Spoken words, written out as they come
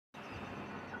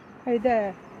Hey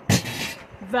there.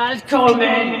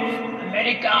 Willkommen,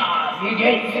 Amerika, wie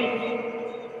geht's?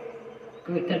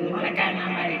 Guten Morgen,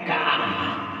 Amerika.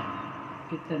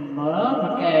 Guten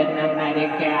Morgen,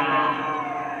 Amerika.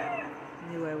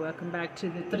 Anyway, welcome back to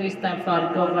the Tristan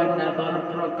for Governor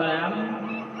program.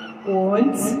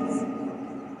 Und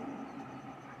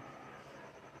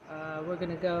we're going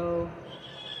to go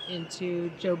into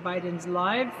Joe Biden's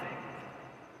live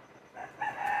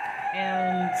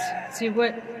and see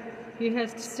what he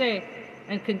has to say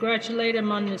and congratulate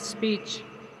him on his speech.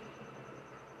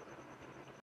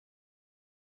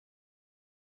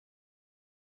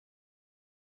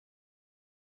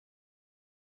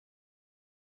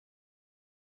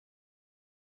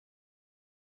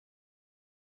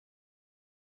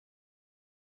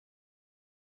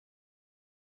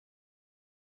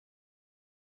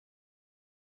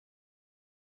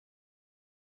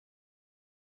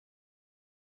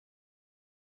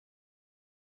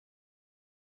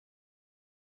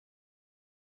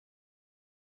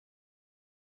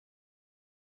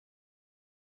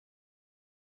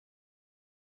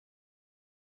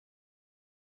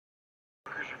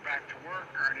 Workers are back to work,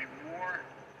 earning more,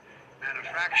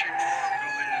 manufacturing more,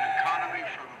 building an economy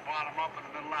from the bottom up and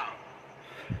the middle out.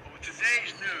 But with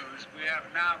today's news, we have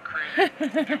now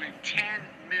created nearly 10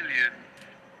 million.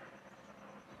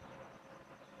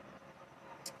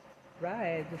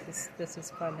 Right, this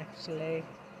is fun actually.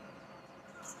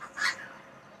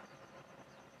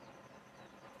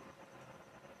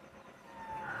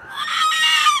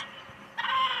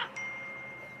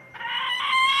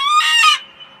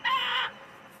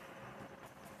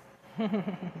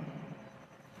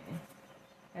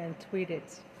 And tweet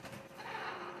it.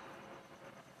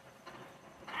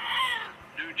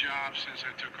 New jobs since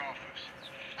I took office.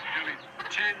 Nearly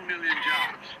 10 million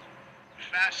jobs. The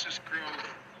fastest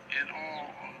growth in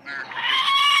all of American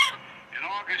history. In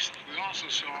August, we also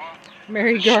saw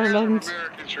Mary the share of Garland.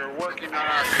 Americans who are working on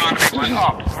our economy went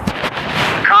up.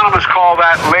 Economists call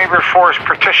that labor force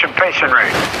participation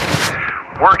rate.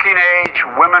 Working age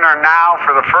women are now,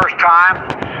 for the first time,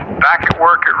 back at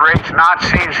work at rates not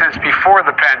seen since before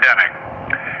the pandemic.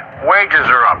 Wages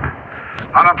are up.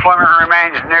 Unemployment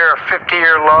remains near a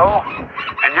 50-year low.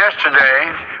 And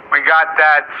yesterday, we got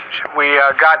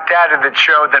data that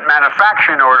showed that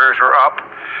manufacturing orders were up,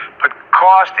 but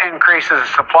cost increases of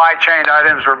supply chain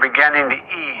items were beginning to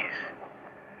ease.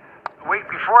 The week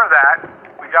before that,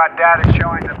 we got data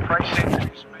showing that price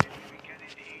increases may be beginning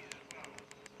to ease as well.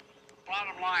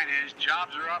 Bottom line is,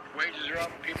 jobs are up, wages are up,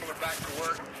 people are back to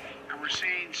work, and we're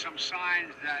seeing some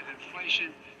signs that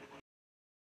inflation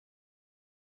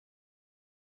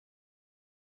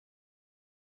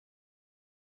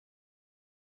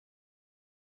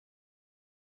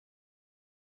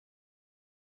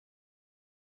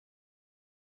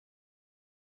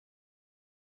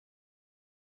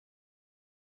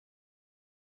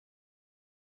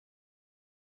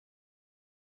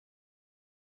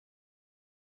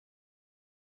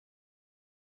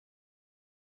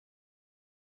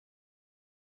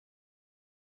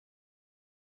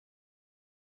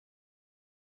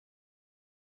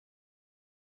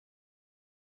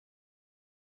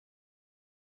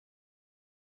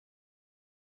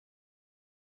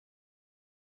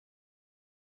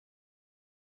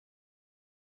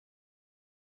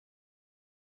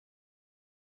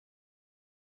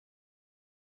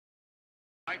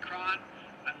Micron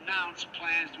announced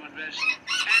plans to invest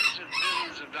tens of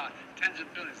billions of dollars. Tens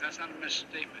of billions, that's not a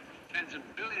misstatement. Tens of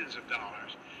billions of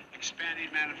dollars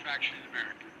expanding manufacturing in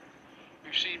America.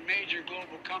 We've seen major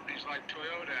global companies like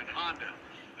Toyota and Honda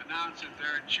announce that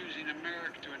they're choosing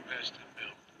America to invest and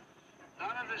build.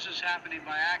 None of this is happening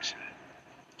by accident.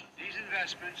 These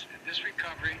investments and this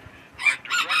recovery are a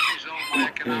direct result of my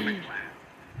economic plan.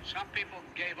 Some people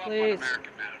gave up on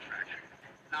American manufacturing.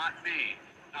 Not me,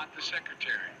 not the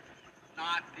secretary,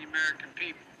 not the American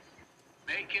people.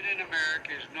 Make it in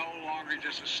America is no longer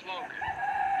just a slogan.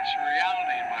 It's a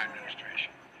reality in my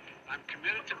administration. I'm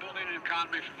committed to building an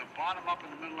economy from the bottom up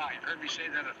and the middle out. You've heard me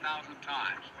say that 1,000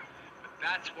 times. But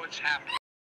that's what's happening.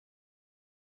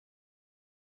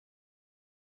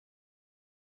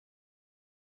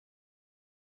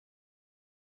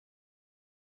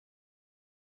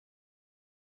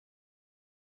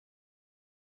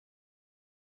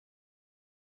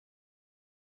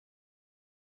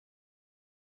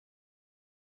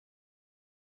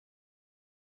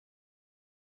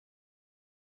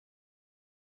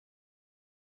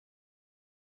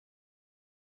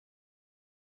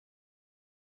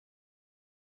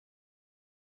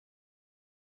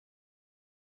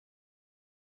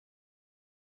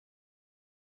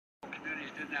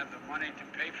 Communities didn't have the money to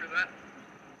pay for that.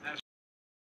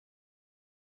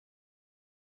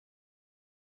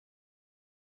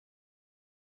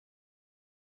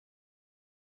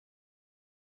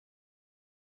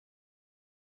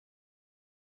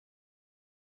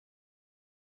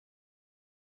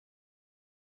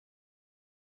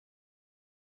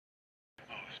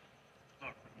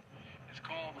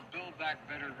 Back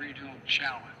Better regional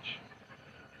challenge.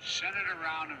 It's centered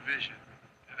around a vision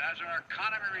that as our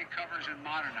economy recovers and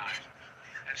modernizes,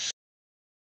 as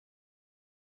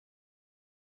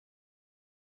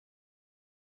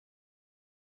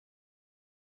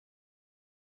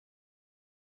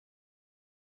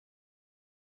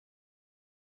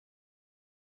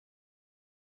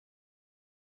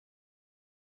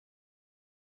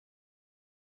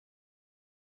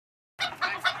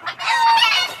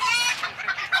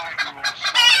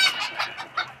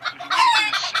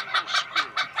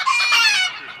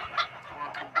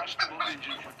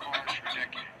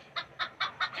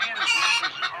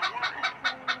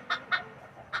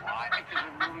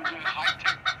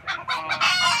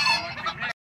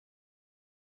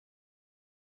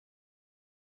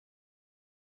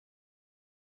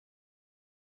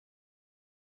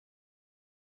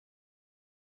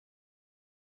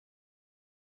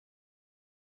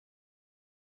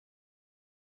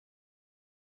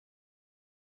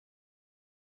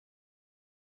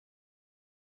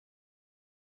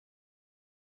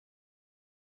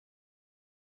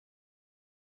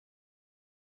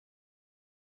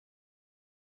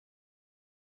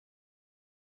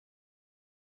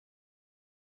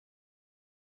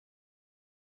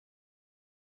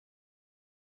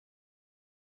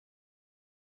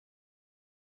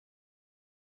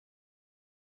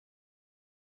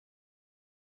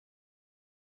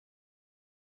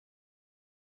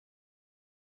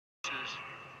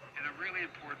in a really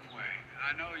important way. And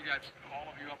I know you got all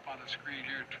of you up on the screen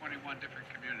here, 21 different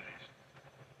communities.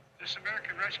 This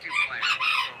American Rescue Plan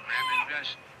program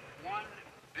invests $1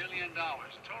 billion,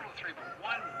 total of three, but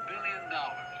 $1 billion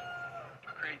to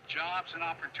create jobs and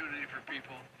opportunity for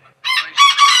people in places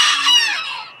where they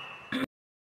live.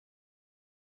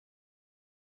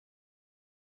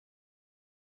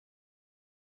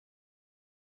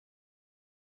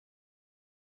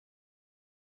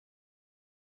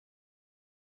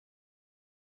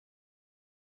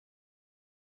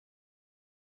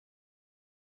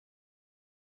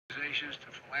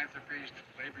 To philanthropies, to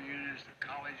labor unions, to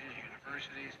colleges,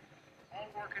 universities,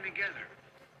 all working together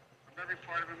from every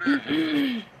part of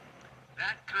America.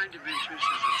 That kind of interest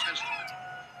is a testament to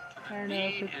the I don't know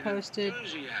if need it and posted.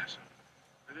 enthusiasm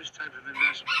for this type of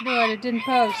investment. No, it didn't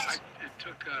post.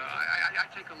 I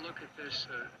take a look at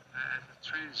this as a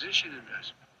transition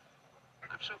investment.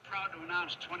 I'm so proud to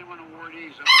announce 21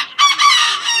 awardees up on the screen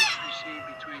here who each received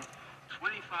between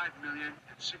 25 million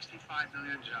and 65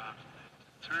 million jobs.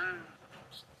 Turn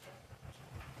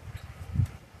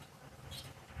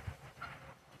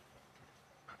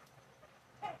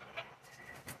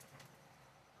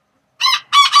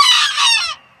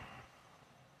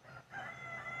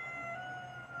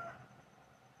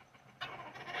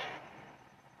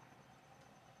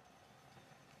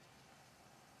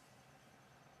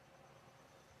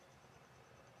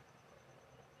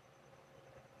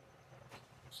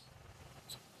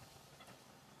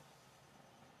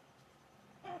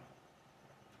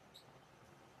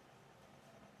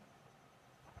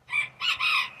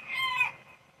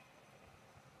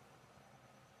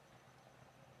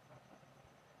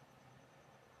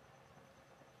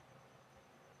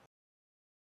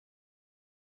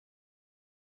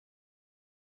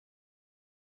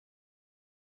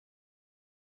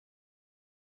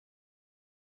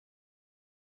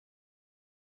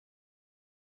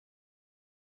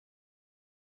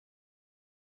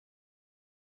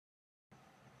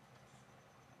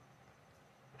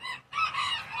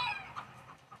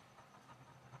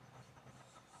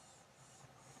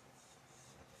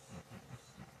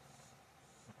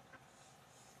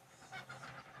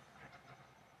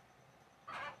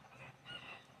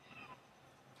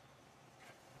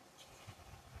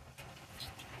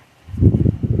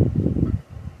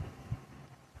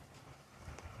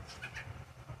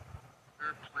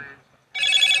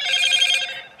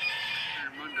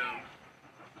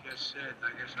said,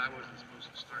 I guess I wasn't supposed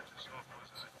to start this off,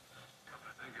 was I? Come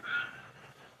to think of it.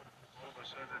 All of a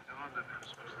sudden it dawned on me I was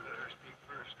supposed to let her speak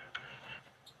first.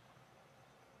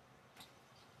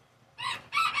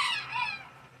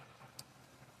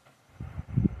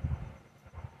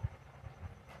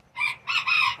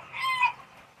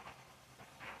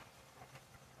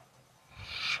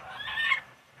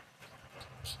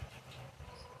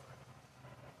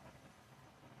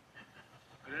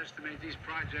 I estimate these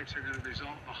projects are going to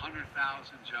result in 100,000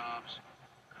 jobs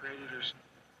created or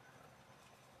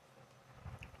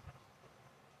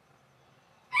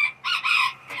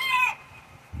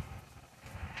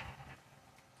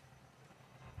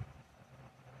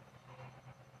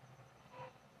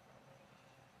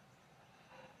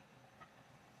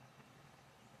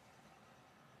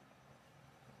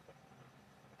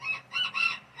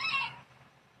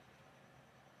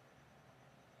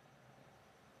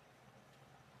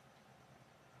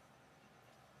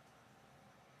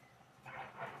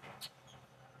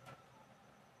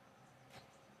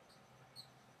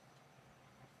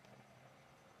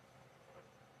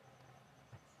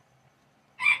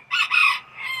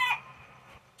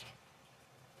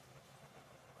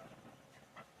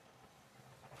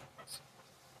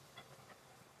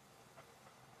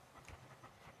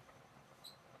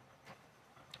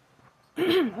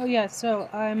Oh yeah, so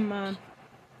I'm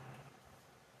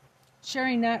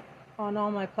sharing that on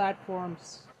all my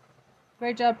platforms.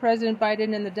 Great job, President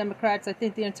Biden and the Democrats. I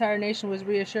think the entire nation was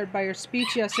reassured by your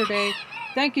speech yesterday.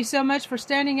 Thank you so much for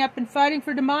standing up and fighting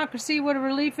for democracy. What a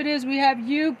relief it is we have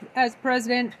you as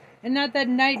president and not that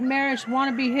nightmarish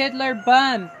wannabe Hitler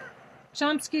bum.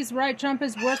 Chomsky's right. Trump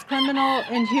is worst criminal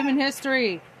in human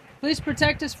history. Please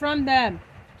protect us from them.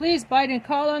 Please, Biden,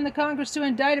 call on the Congress to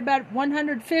indict about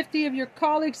 150 of your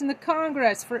colleagues in the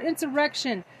Congress for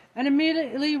insurrection and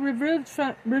immediately removed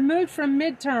from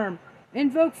midterm.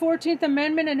 Invoke 14th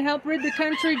Amendment and help rid the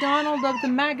country, Donald, of the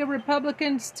MAGA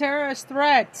Republicans' terrorist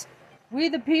threats. We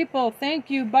the people,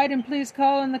 thank you. Biden, please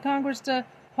call on the Congress to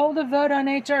hold a vote on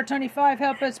H.R. 25.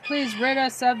 Help us, please rid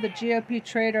us of the GOP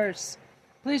traitors.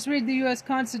 Please read the U.S.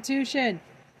 Constitution.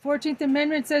 14th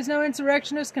Amendment says no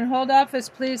insurrectionist can hold office.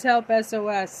 Please help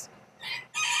SOS.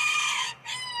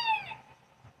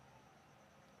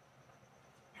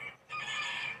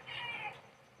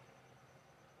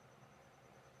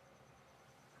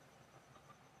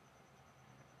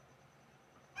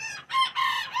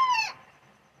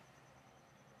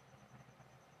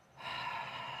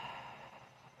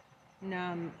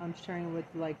 Now I'm sharing with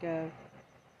like a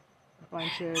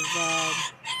bunch of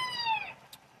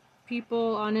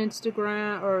people on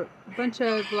Instagram or a bunch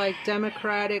of like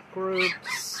Democratic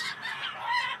groups.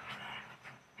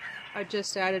 I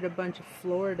just added a bunch of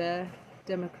Florida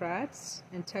Democrats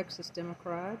and Texas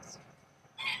Democrats.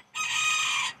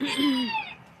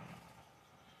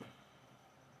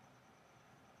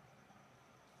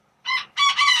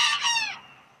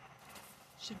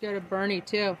 Should go to Bernie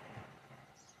too.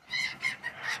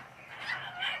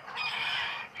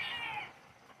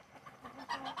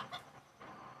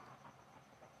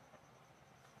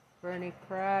 Bernie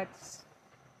Kratz.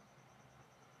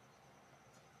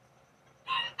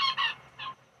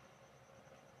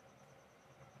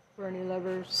 Bernie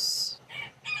lovers.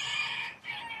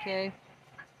 Okay.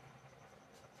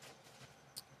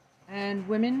 And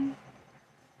women's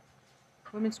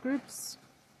groups.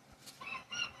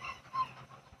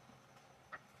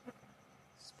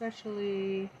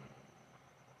 Especially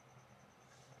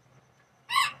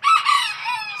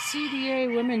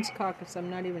CDA Women's Caucus. I'm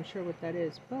not even sure what that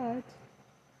is, but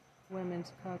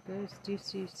Women's Caucus,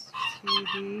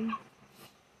 DCCD. I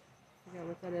forgot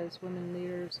what that is. Women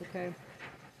leaders. Okay.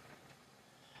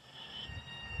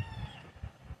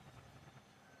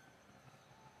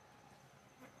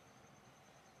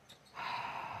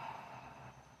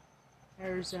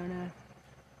 Arizona.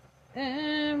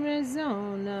 I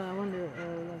wonder,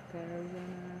 like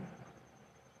Arizona.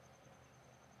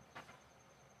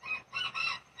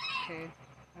 Okay,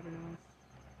 I don't know.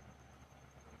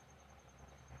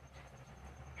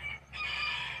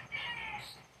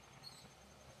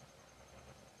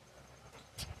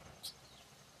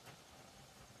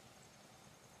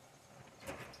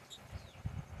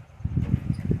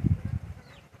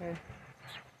 Okay,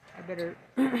 I better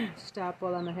stop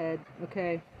while I'm ahead.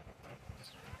 Okay.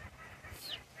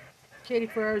 Katie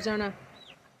for Arizona.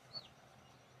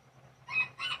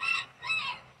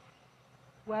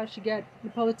 Wow, she got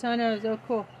Napolitano. Oh,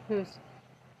 cool. Who's?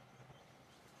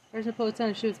 There's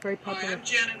Napolitano. She was very popular. Hi, I'm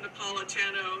Janet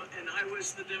Napolitano, and I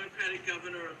was the Democratic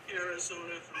governor of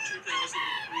Arizona from 2003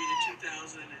 to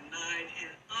 2009,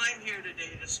 and I'm here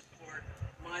today to support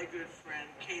my good friend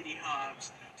Katie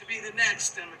Hobbs to be the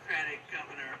next Democratic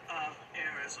governor of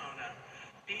Arizona.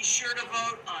 Be sure to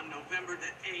vote on November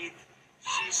the 8th.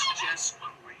 She's just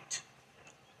great.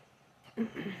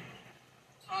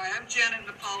 Hi, I'm Janet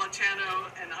Napolitano,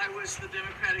 and I was the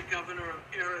Democratic governor of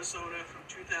Arizona from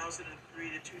 2003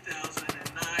 to 2009,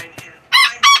 and I'm here to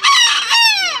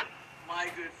support my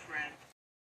good friend.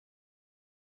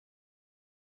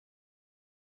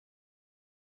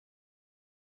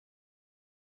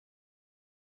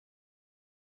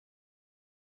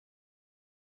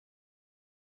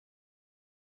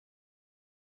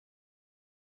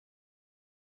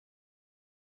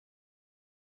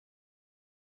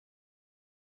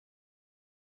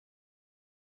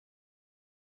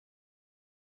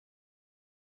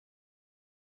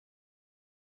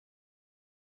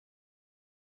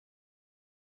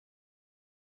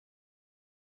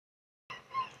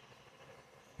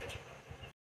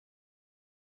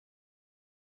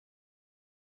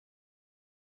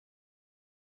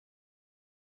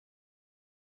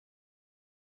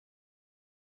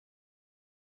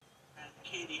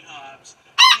 Katie Hobbs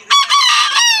to be the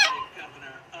next Democratic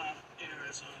governor of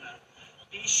Arizona.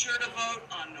 Be sure to vote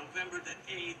on November the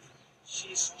 8th.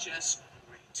 She's just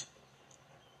great.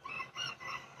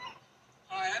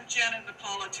 Hi, I'm Janet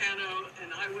Napolitano,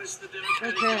 and I was the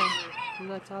Democratic governor. Well,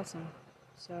 that's awesome.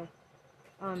 So,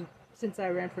 since I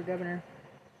ran for governor.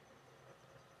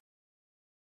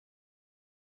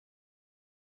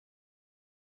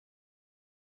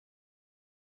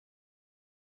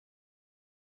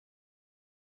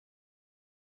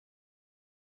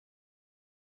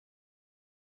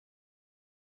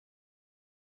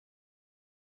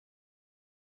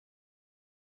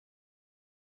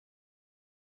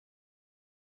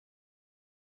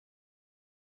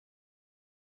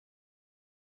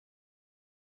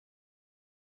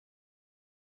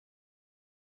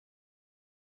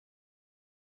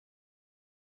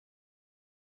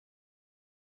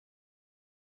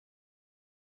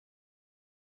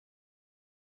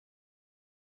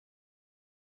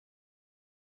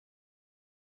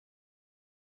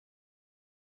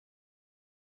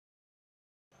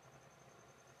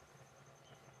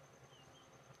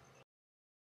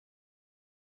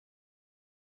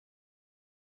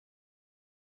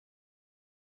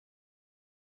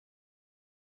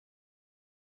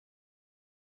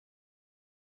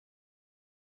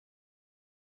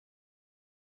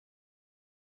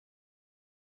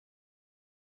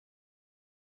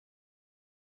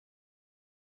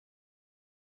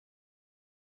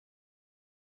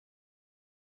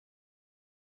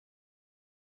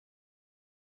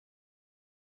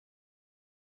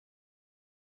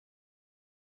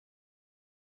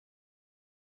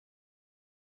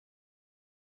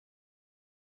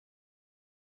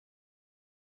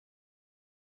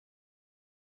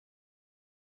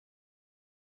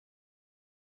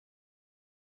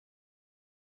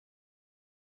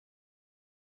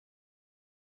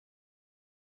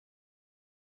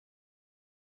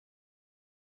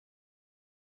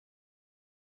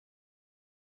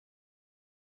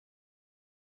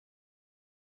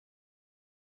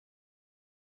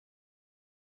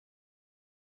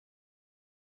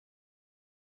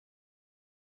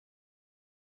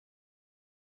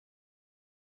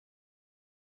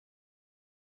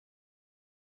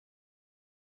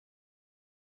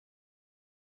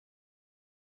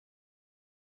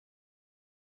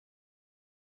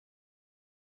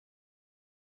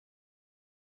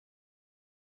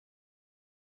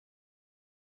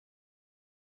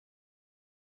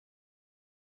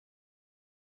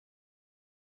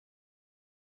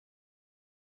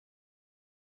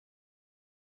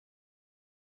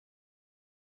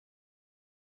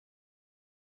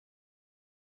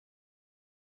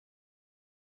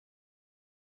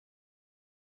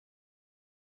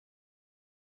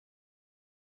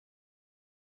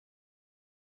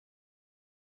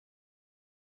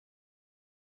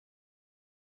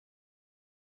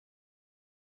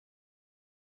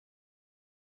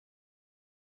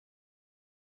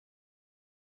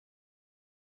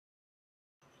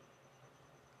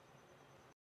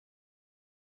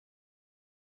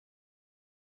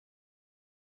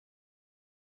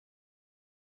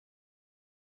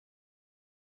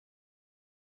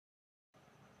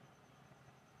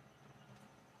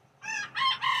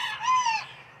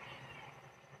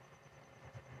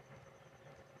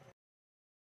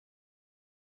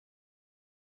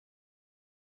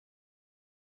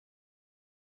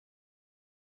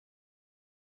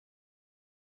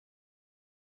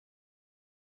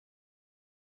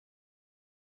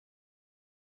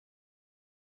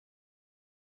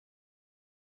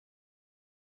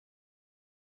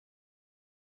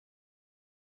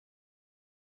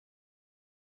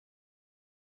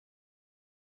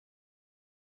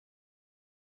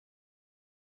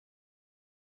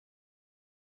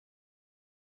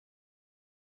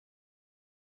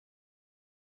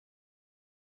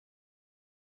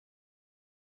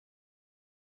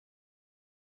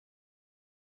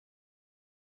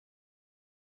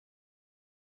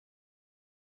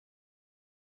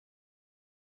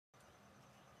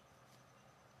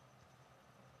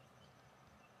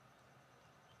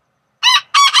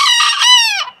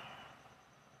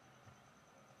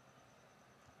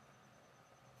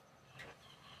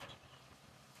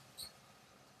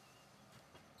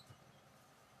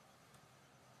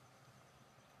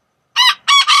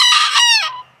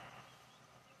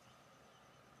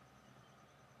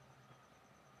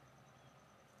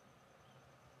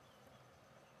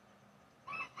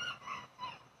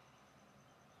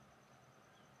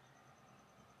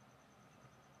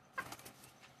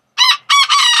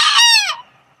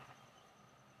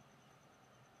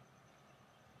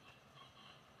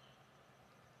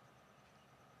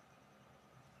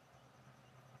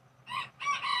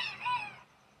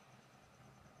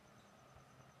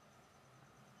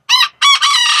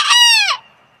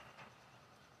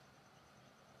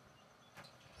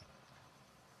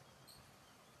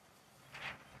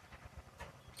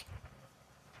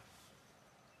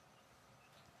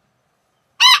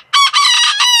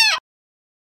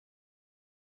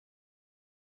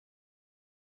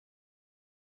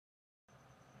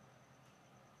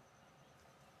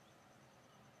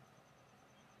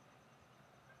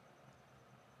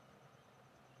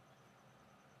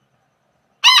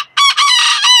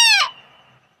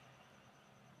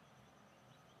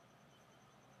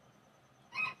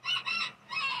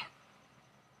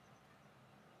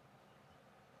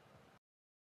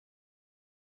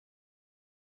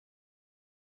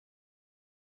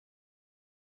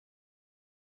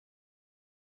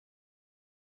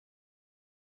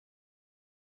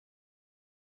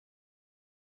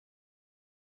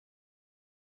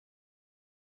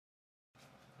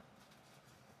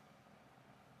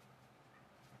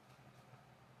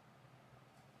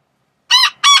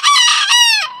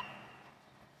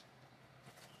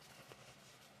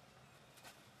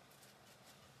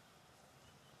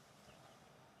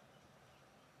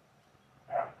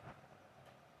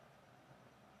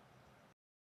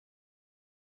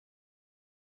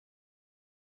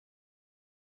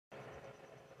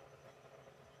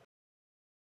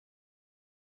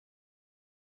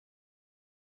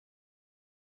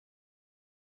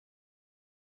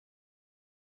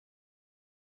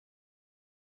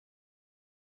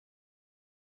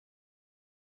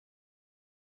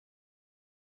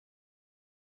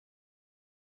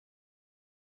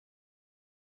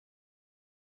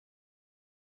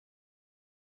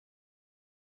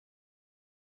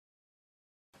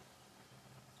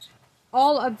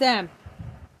 All of them.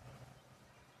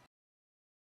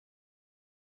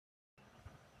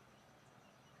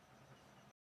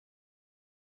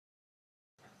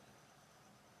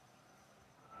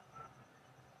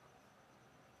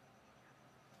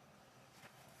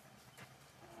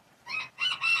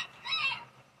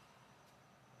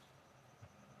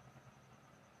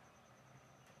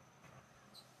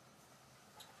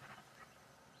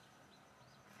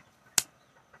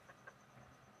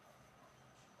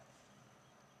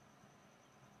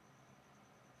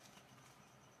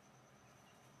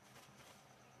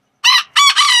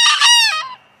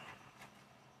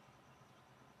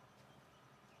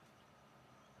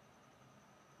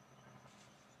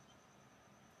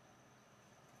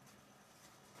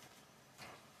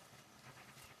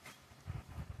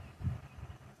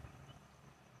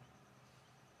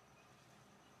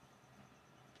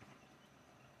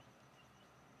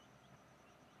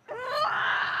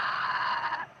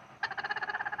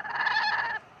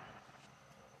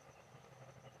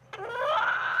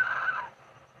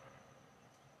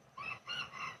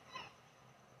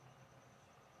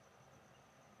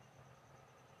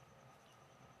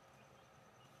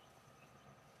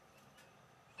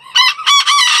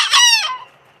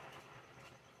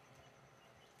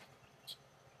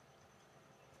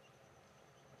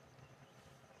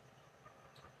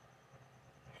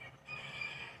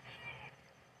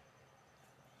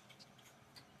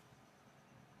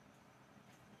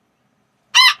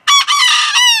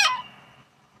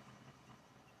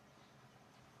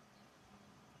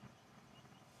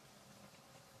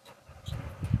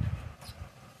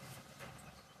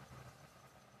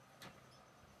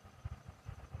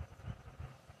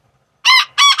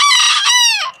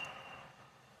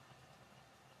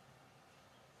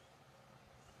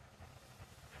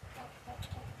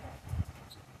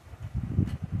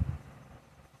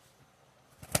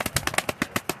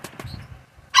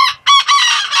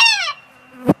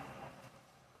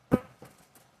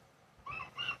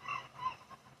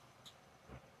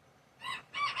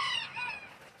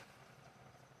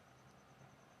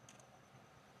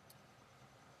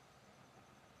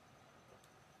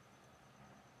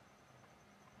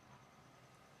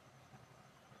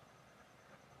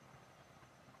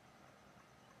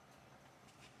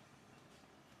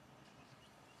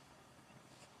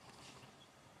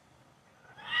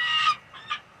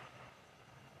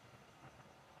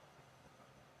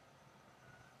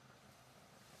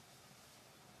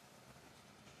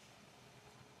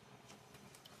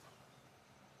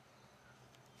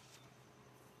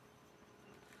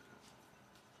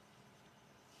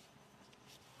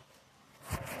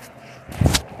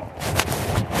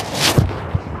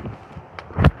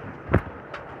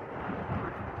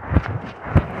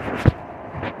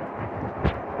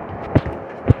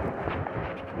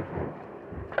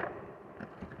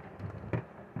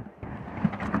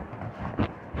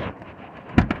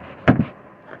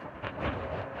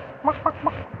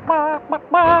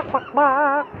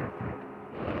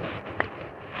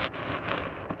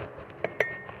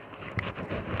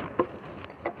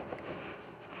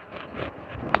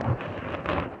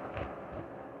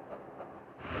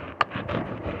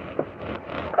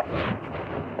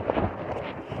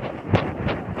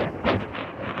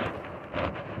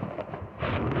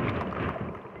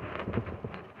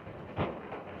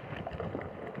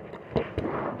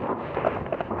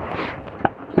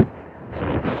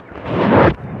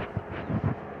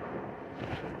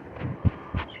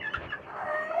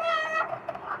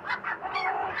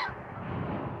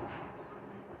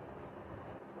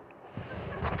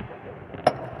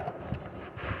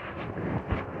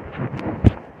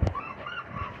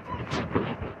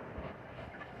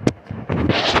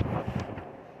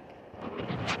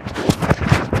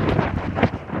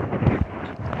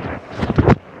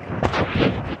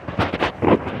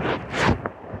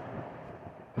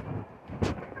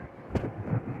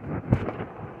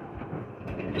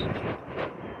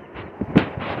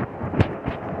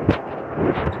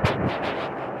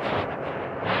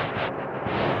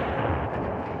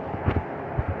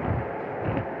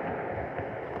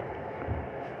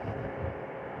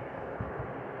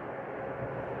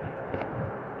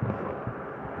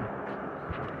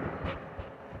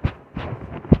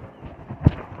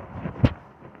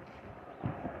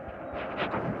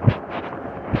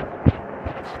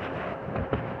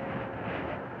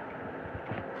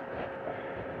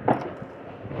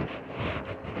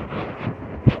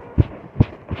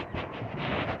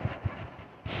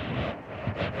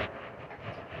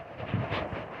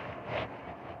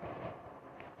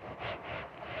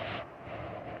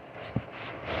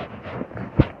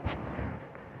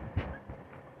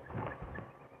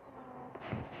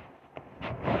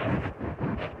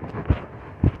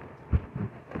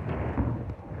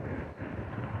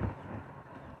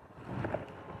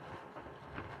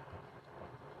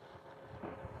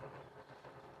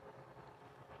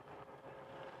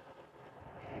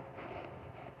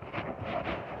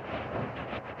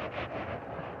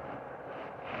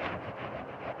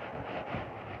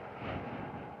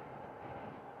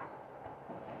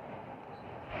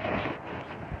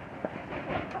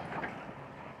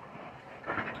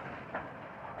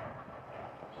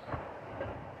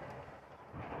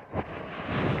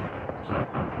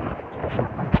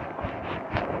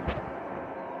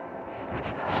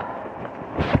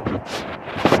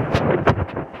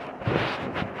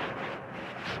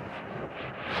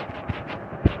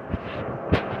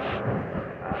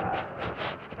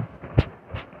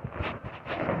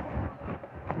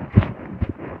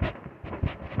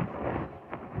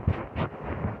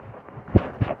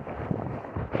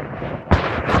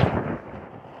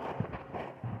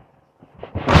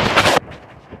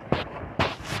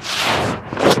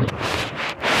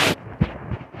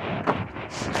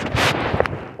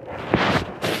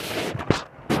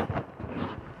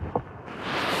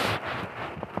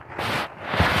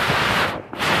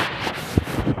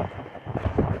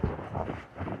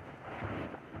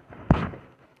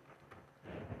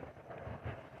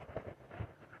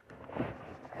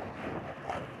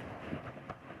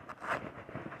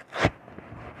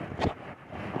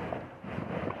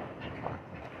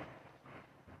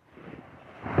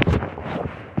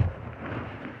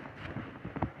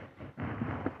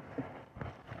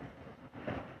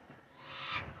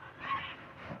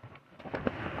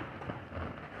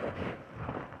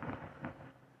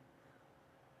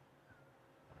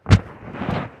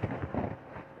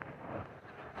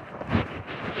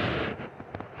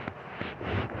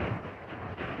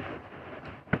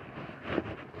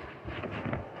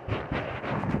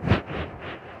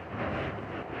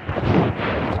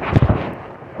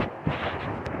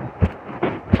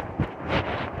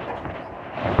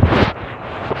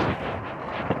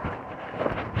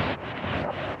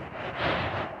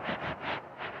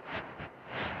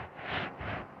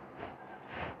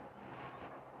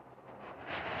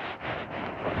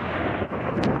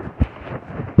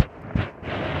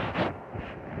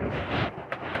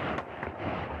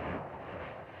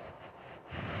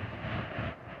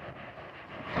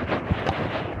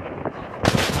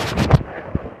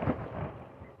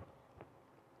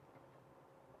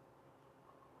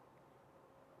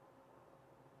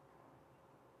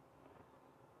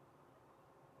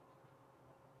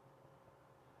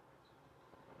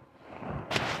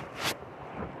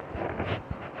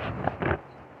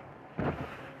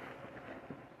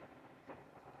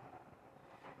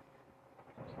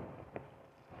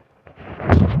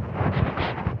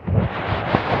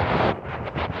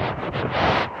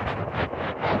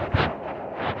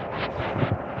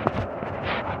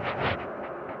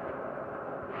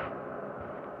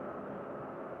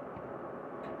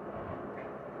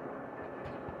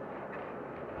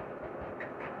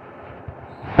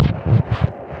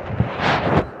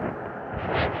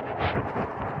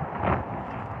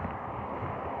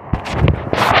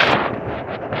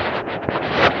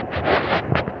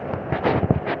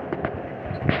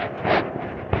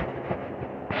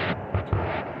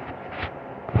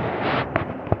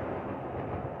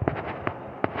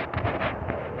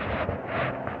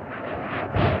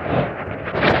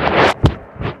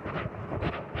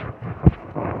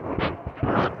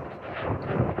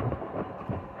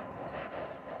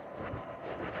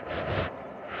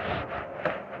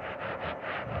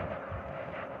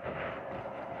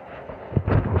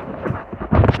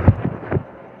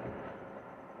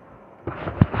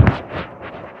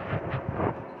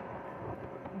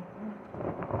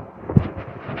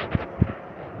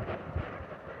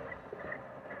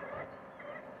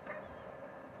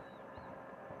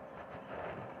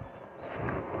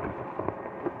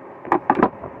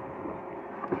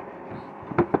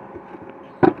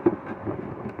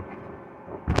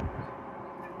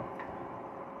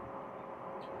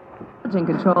 in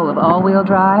control of all-wheel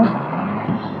drive,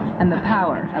 and the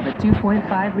power of a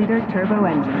 2.5-liter turbo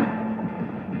engine.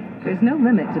 There's no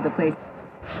limit to the place.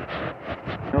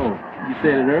 Oh, you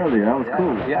said it earlier. That was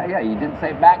cool. Yeah. You didn't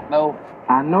say back though.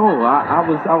 I know. I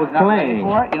was Not ready playing.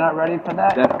 for it? You're not ready for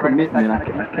that? That's Ready for commitment. that I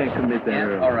kind of can't commit that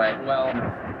early. All right. Well,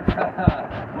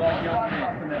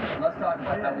 let's talk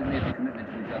about how we made the commitment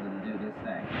to each other to do this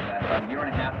thing. That about a year and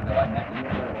a half ago, I met you.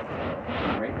 It was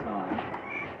a great time.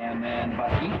 And then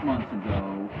about 8 months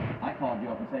ago, I called you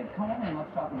up and said, "Come on,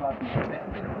 let's talk about the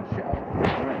event of the show."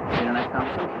 All right. Had a nice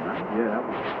conversation, right? Yeah,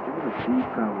 it was a deep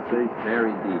conversation.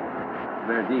 Very deep.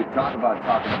 Very deep. Talking about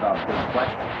big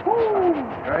questions. Woo!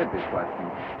 Very big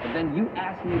questions. And then you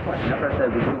asked me a question. After I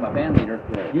said we're doing my band leader,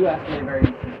 you asked me a very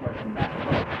interesting question back.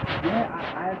 Yeah,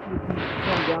 I actually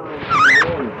come down to New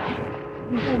Orleans,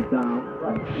 my hometown,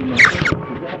 right? See my friends.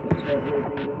 Exactly. That's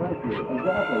everything that might be.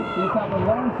 Exactly. See something,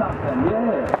 learn something.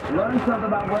 Yeah. Learn something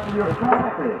about where you're from.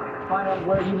 Find out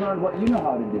where you learned what you know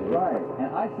how to do. Right. And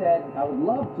I said I would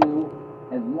love to,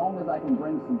 as long as I can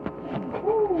bring some friends.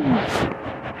 Woo!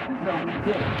 And so we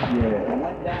did. Yeah. We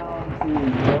went down to New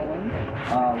Orleans.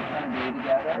 We spent a day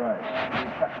together. Right. And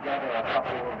we put together a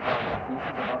couple of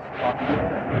pieces of us talking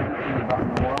together and about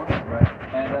New Orleans. Right.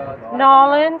 And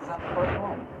Nolans.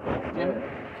 Jimmy,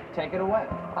 take it away.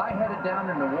 I headed down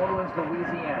to New Orleans,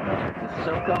 Louisiana to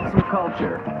soak up some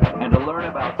culture and to learn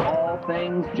about all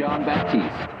things John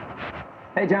Baptiste.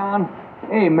 Hey, John.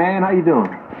 Hey, man, how you doing?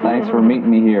 Thanks for meeting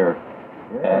me here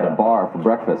at a bar for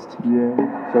breakfast. Yeah.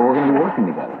 So we're going to be working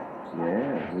together.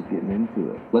 Yeah, we're getting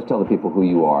into it. Let's tell the people who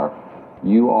you are.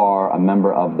 You are a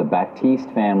member of the Baptiste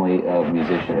family of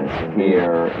musicians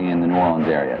here in the New Orleans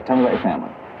area. Tell me about your family.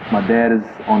 My dad is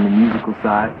on the musical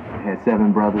side. He had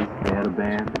 7 brothers. They had a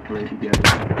band. They played together.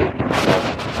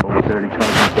 Over 30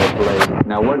 cousins that played.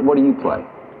 Now, what do you play?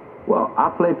 Well, I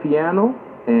play piano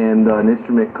and an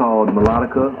instrument called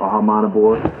melodica, or harmonica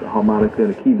board. A harmonica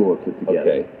and a keyboard put together.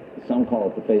 Okay. Some call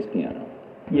it the face piano.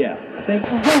 Yeah, I think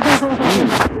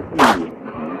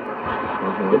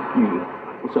it's you.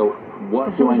 So,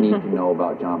 what do I need to know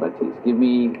about John Baptiste? Give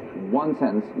me one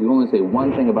sentence. You only say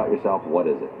one thing about yourself. What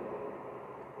is it?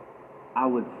 I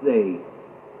would say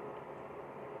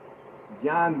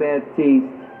John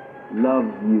Baptiste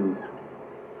loves you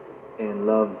and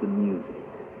loves the music.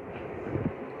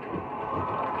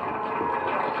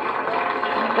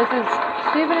 This is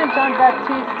Stephen and John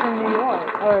Baptiste in New York,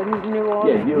 or New Orleans.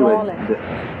 Yeah, you New would. Orleans.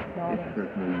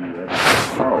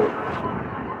 Oh.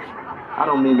 I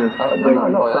don't mean to break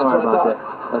no, sorry about that.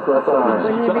 That's what I thought.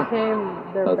 When he became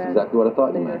their That's band exactly what I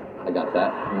thought you leader. meant. I got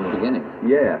that from the beginning.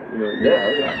 Yeah.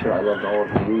 Yeah, sure. I loved all of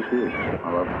you too.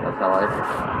 That's how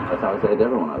I say it to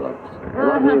everyone I love. I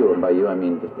love you, and by you I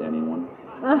mean just anyone.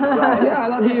 Right, yeah, I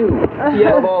love you. Yeah,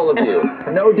 I love all of you.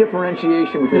 No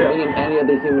differentiation between me and any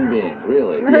other human being.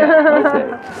 Really? Yeah. Okay.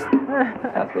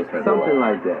 That's what's better. Something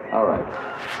like that. All right.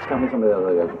 Tell me some of the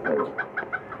other guys you play with.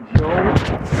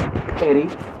 Joe, Eddie.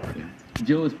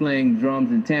 Joe is playing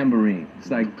drums and tambourine. It's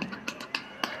like.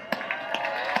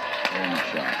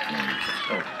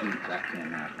 Oh, shoot, that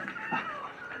can't happen.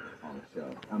 On the show.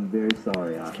 I'm very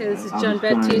sorry. Okay, this is John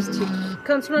Baptiste. He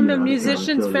comes from a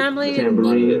musician's family in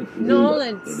tambourine. New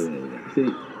Orleans. See,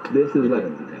 this is like.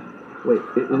 Wait,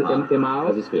 am I out?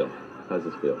 How's this feel? How's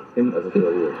this feel? How's it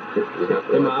feel here?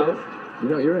 Am I out?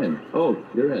 No, you're in. Oh,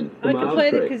 You're in. I can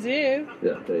play the Great. kazoo.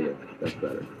 Yeah, there you go. That's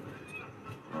better.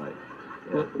 All right.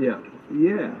 yeah.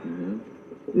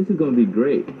 This is gonna be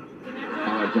great. All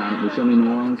right, John, will you show me New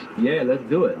Orleans? Yeah, let's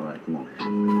do it. All right, come on.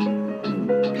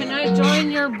 Can I join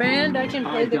your band? I can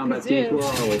All play right, the John Baptiste, where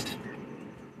kazoo.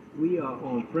 are we? We are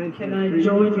on French Can I Street.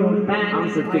 join your band?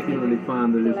 I'm particularly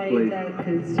fond of this Play place. the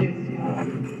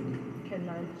kazoo. Can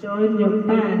I join your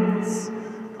band?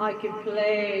 I can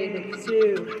play the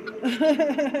kazoo.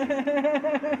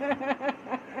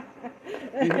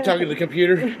 You talking to the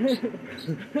computer?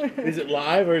 Is it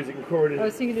live or is it recorded? I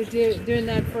was thinking of doing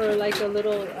that for like a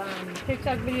little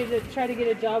TikTok video to try to get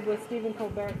a job with Stephen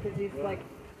Colbert because he's like,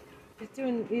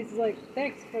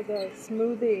 thanks for the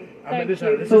smoothie. Thank you.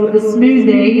 For the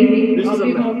smoothie, I'll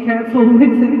be more careful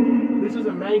with it. This is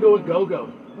a mango and go-go.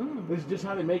 This is just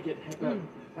how they make it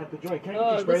at the joint. Can I get you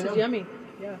Oh, spray this is them? yummy.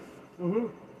 Yeah.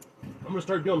 I'm gonna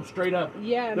start doing them straight up.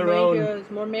 Yeah, Their mangoes,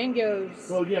 more mangoes.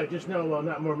 Well, yeah, just no, well,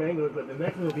 not more mangoes, but the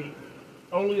next one will be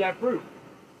only that fruit.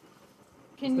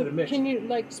 instead of mixed. Can you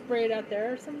like spray it out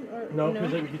there or something? Or, No,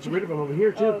 because it gets rid of them over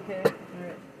here too. Oh, okay.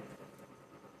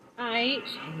 All right. Aight.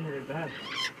 I'm very bad.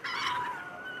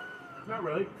 Not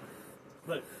really,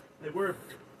 but they were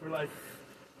for like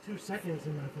 2 seconds,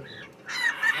 and I thought,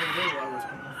 I was,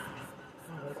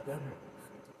 oh, that's better.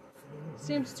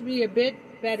 Seems to be a bit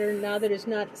better now that it's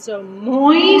not so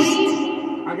moist.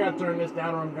 I gotta turn this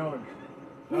down or I'm going.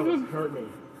 That was hurt me.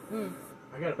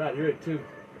 I got a bad earache too.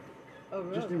 Oh,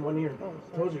 really? Just in one ear. Oh,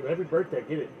 I told you, every birthday I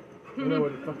get it. I don't know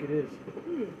what the fuck it is.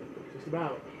 Just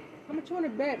about. How much you want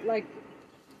to bet, like,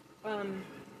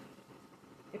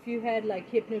 if you had, like,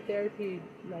 hypnotherapy,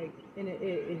 like,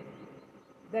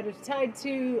 that is tied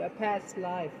to a past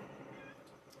life?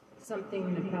 Something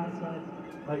in the past life.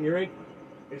 My earache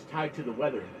is tied to the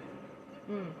weather.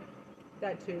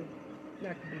 That too.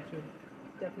 That could be true.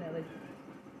 Definitely.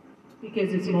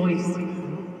 Because it's moist.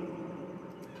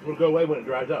 It'll go away when it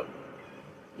dries up.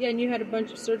 Yeah, and you had a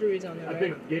bunch of surgeries on there, I right?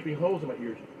 big gaping holes in my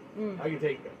ears. I can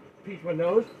take a piece of my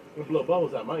nose and blow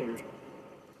bubbles out my ears.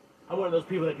 I'm one of those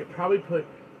people that could probably put,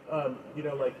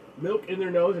 like milk in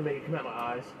their nose and make it come out my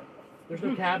eyes. There's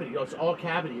no cavity. It's all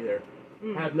cavity there.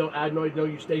 Have no adenoid, no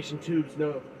eustachian tubes,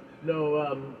 no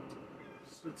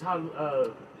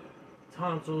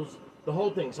tonsils. The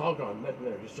whole thing's all gone. Nothing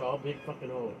there. Just all big fucking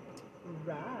hole.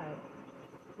 Right.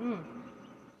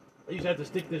 I used to have to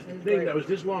stick this thing that was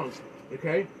this long,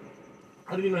 okay?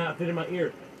 I didn't even know how to fit in my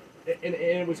ear. And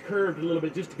it was curved a little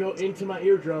bit just to go into my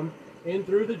eardrum, in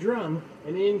through the drum,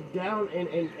 and in down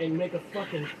and make a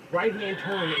fucking right-hand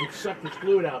turn and suck this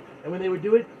fluid out. And when they would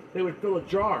do it, they would fill a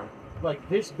jar like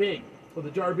this big. Well,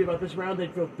 the jar would be about this round.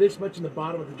 They'd fill this much in the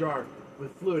bottom of the jar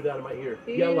with fluid out of my ear.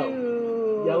 Ew.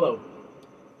 Yellow.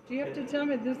 Do you have to tell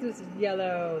me this is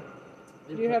yellow?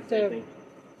 Do you have Same to... thing.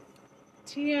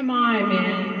 TMI,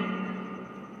 man.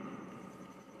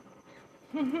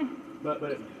 But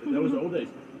that was the old days.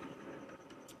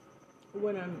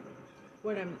 When I'm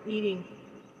eating.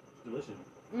 Delicious.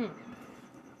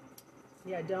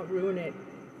 Yeah, don't ruin it.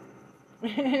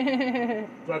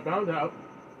 So I found out.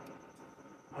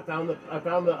 I found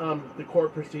the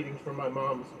court proceedings from my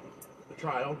mom's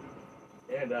trial,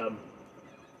 and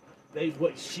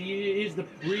she is the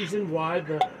reason why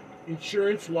the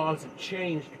insurance laws have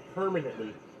changed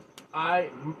permanently.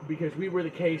 Because we were the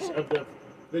case of the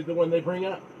one they bring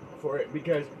up for it,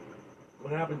 because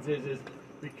what happens is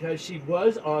because she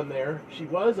was on there,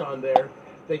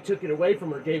 they took it away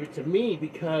from her, gave it to me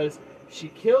because she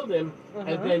killed him,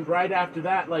 and then right after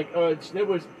that,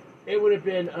 it would have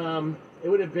been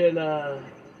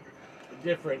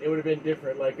different. It would have been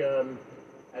different. Like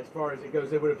as far as it goes,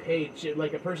 they would have paid.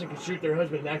 Like a person could shoot their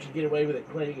husband and actually get away with it,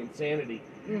 claiming insanity.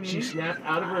 She snapped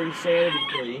out of her insanity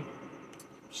plea.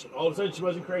 All of a sudden, she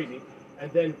wasn't crazy,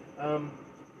 and then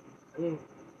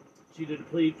she did a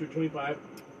plea for 25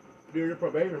 years of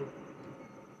probation.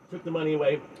 Took the money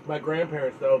away. My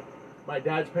grandparents, though, my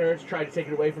dad's parents tried to take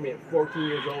it away from me at 14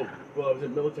 years old while I was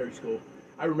in military school.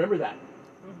 I remember that.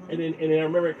 And then I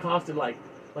remember it costing like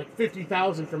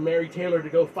 $50,000 for Mary Taylor to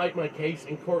go fight my case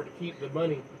in court to keep the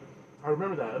money. I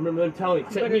remember that. I remember them telling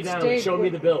me, sitting me down, and showing me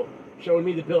the bill.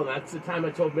 And that's the time I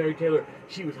told Mary Taylor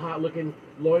she was a hot-looking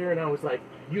lawyer, and I was like,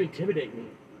 "You intimidate me."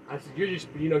 I said, "You're just,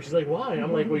 she's like, "Why?"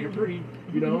 I'm like, "Well, you're pretty,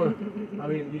 I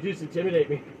mean, you just intimidate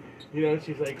me."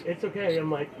 She's like, "It's okay."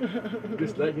 I'm like,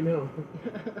 "Just let you know."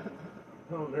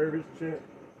 Oh, nervous shit.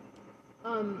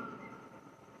 I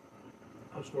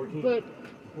was 14. But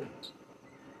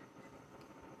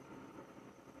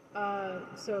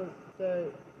so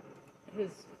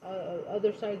his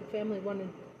other side of the family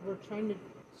were trying to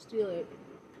steal it.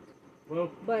 Well,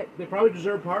 but they probably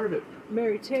deserve part of it.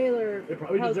 Mary Taylor. They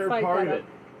probably deserve part of it.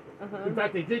 Uh-huh. In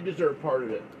fact, they did deserve part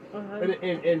of it. Uh-huh.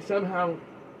 And somehow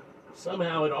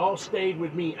it all stayed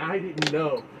with me. I didn't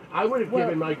know. I would have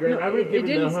given my grand. I would have given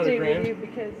them $100,000. It didn't stay with you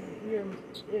because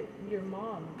your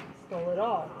mom stole it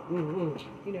all.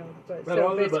 But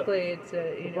so basically it's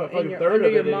under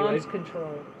your mom's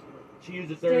control. She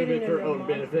used a third of it for her own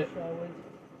benefit.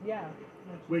 Yeah.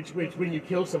 Which when you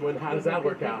kill someone, how does that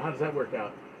work out?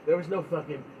 There was no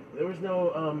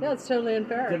That's totally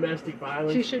unfair. Domestic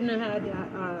violence. She shouldn't have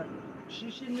had.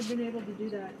 She shouldn't have been able to do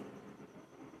that.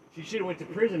 She should have went to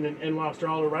prison and lost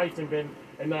all her rights and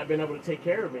not been able to take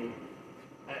care of me.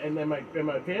 And then my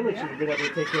family should have been able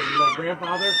to take care of me. My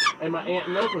grandfather and my aunt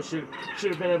and uncle should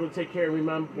have been able to take care of me.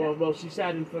 Mom, well, she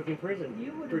sat in fucking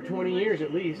prison for 20 years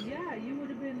at least. Yeah, you would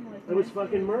have been like. It was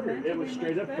fucking murder. It was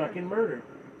straight up fucking murder.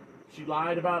 She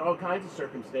lied about all kinds of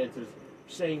circumstances,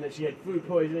 saying that she had food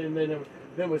poisoning, and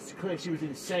then was claimed she was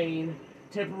insane,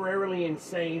 temporarily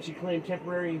insane. She claimed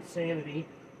temporary insanity.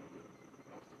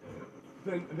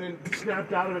 Then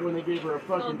snapped out of it when they gave her a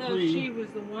fucking plea. She was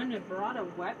the one that brought a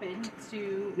weapon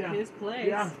to his place.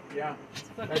 Yeah.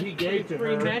 That he gave to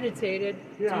her. Premeditated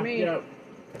to me. Yeah.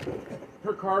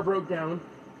 Her car broke down,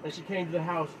 and she came to the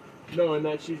house knowing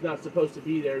that she's not supposed to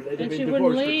be there. They've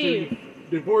been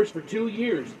divorced for 2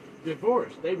 years.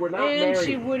 divorced. They were not And married.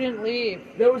 she wouldn't leave.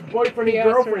 That was boyfriend He and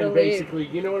asked her to girlfriend, leave. basically.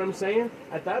 You know what I'm saying?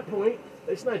 At that point,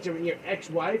 it's not your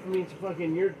ex-wife. I mean, it's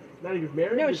fucking, you're not even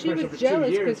married. No, to this she person was for 2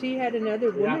 jealous years. because he had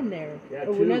another woman there.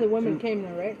 Or another woman came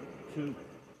there, right?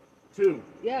 Two.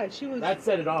 Yeah, she was That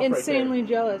set it off insanely right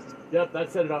jealous. there. Yep,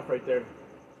 that set it off right there.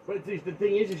 But the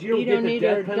thing is you don't You get don't the need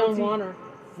death her, penalty don't want her.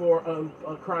 for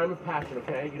a crime of passion,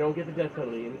 okay? You don't get the death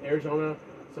penalty in Arizona,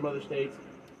 some other states.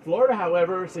 Florida,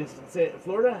 however,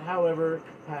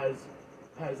 has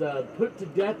put to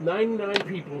death 99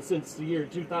 people since the year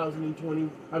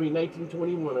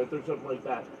 1921 or something like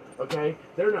that. Okay,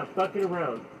 they're not fucking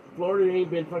around. Florida ain't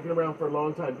been fucking around for a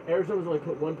long time. Arizona's only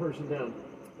put one person down.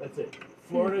 That's it.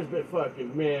 Florida's been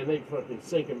fucking, man, they fucking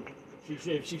sink him. She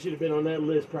should have been on that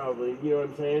list probably. You know what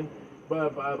I'm saying?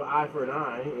 But eye for an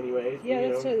eye, anyways. Yeah, you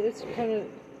know. it's kind of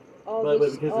all But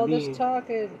this because all of this me- talk.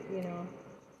 It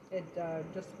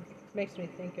just makes me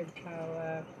think of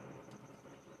how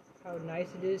nice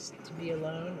it is to be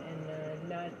alone and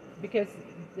not, because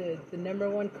the number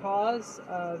one cause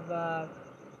of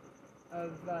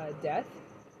death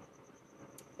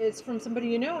is from somebody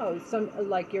you know,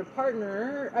 like your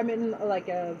partner. I mean, like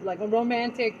a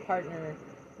romantic partner,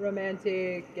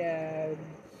 romantic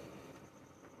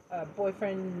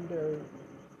boyfriend, or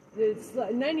it's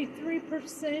like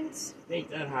 93%. Ain't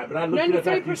that high, but I looked it up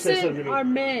after you said something to 93% me. are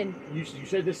men. You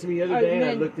said this to me the other day, and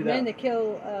I looked it Men up. that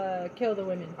kill the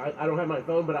women. I don't have my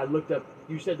phone, but I looked up.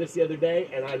 You said this the other day,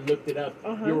 and I looked it up.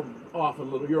 Uh-huh. You're off a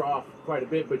little. You're off quite a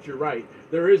bit, but you're right.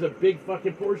 There is a big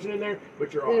fucking portion in there,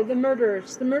 but you're off. The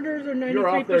murderers are 93% You're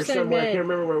off there somewhere. I men. can't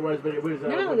remember where it was, but it was. No,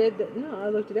 no, I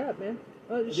looked it up, man.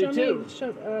 Oh, did show too. me.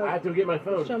 I have to get my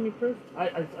phone. Show me proof.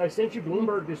 I sent you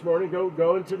Bloomberg this morning.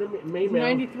 Go into the main mail.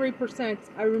 93%.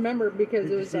 I remember because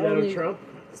Did it you was see that on only Trump?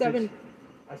 7.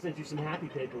 I sent you some happy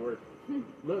paperwork.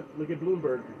 Look at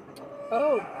Bloomberg.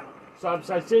 Oh, So I'm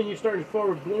saying you starting to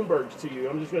forward Bloombergs to you.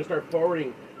 I'm just going to start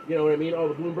forwarding, you know what I mean, all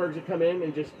the Bloombergs that come in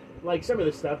and just, like some of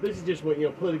this stuff. This is just what,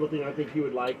 political thing I think you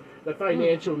would like. The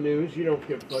financial news, you don't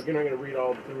give a fuck. You're not going to read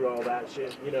through all that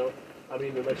shit, I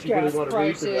mean, unless you gas really want to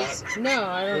read through prices. that. No,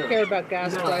 I don't care about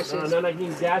gas prices. No, not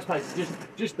even gas prices.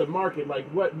 Just the market. Like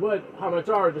how much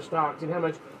are the stocks and how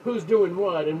much, who's doing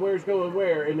what and where's going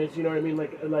where, and it's, you know what I mean.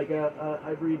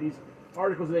 I read these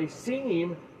articles and they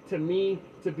seem to me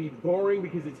to be boring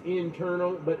because it's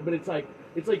internal, but it's like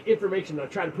information. I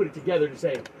try to put it together to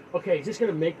say, okay, is this going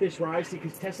to make this rise? See,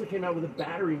 because Tesla came out with a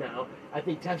battery now. I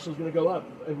think Tesla's going to go up,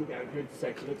 and we got a good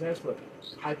section of Tesla.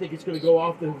 I think it's going to go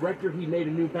off the record. He made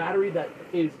a new battery that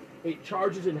it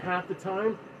charges in half the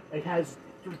time. It has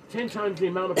 10 times the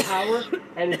amount of power,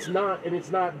 and it's not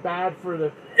bad for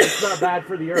the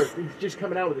earth. He's just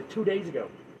coming out with it 2 days ago.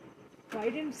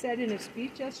 Biden said in a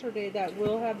speech yesterday that we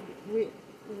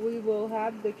will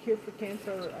have the cure for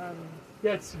cancer.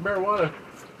 Yeah, it's marijuana.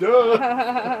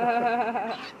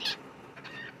 Duh.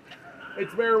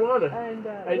 It's marijuana.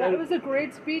 And that was a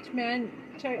great speech, man.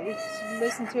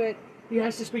 Listen to it. He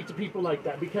has to speak to people like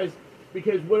that because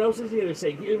what else is he going to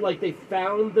say? Like they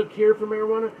found the cure for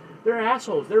marijuana? They're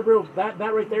assholes. They're real. That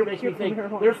right there makes me think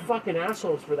they're fucking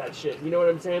assholes for that shit. You know what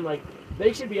I'm saying? Like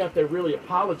they should be out there really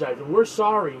apologizing. We're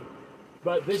sorry,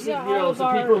 but this is some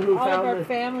people who all found of our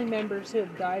family members who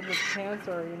have died with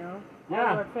cancer. All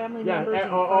of our family yeah. members.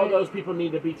 All those people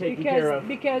need to be taken care of.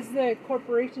 Because the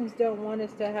corporations don't want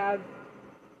us to have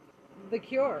the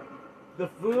cure.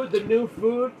 The new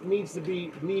food needs to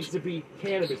be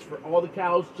cannabis for all the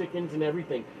cows, chickens, and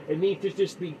everything. It needs to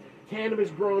just be cannabis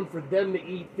grown for them to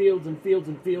eat, fields and fields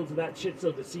and fields of that shit, so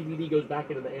the CBD goes back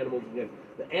into the animals again.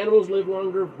 The animals live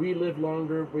longer, we live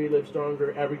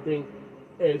stronger, everything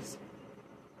is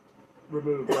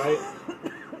removed, right?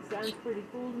 Sounds pretty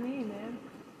cool to me, man.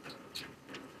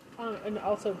 And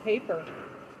also paper.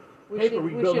 We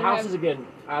build houses again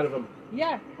out of them.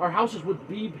 Yeah. Our houses would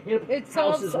be hip It houses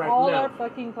solves right all now. our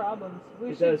fucking problems.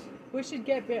 It does. We should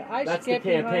get. That's the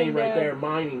campaign right there,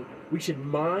 mining. We should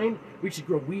mine. We should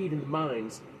grow weed in the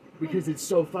mines because it's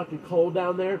so fucking cold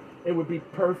down there. It would be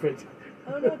perfect.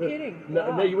 Oh, no kidding.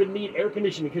 No, you wouldn't need air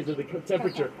conditioning because of the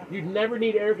temperature. You'd never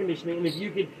need air conditioning, and if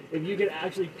you could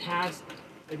actually pass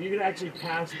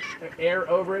air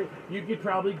over it, you could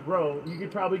probably grow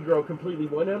completely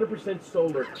 100%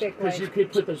 solar because you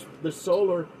could put the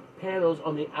solar panels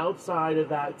on the outside of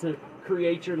that to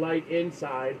create your light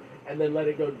inside, and then let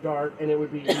it go dark, and it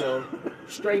would be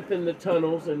strengthen the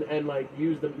tunnels and like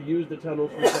use the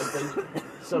tunnels for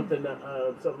something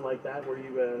like that where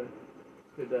you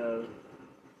could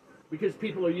because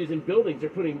people are using buildings. They're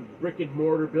putting brick and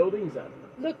mortar buildings up.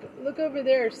 Look over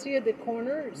there. See at the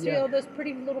corner? See Yeah. all those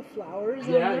pretty little flowers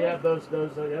on Yeah, there? yeah, those,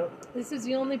 yeah. This is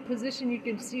the only position you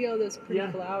can see all those pretty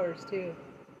Yeah. flowers, too.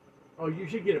 Oh, you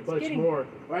should get a bunch getting- more.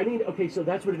 Okay, so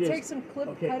that's what it is. Take some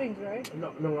clip cuttings, right?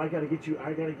 No, I gotta get you.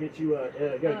 Marty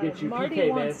PK,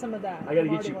 wants man. some of that. I gotta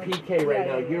Marty get you wants- PK right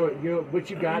yeah, now. yeah, You know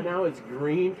what you got now is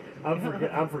green.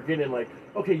 I'm forgetting. Like,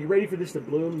 okay, you ready for this to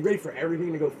bloom? You ready for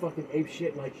everything to go fucking ape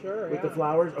shit? Like, Sure, with the yeah.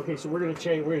 flowers. Okay, so we're gonna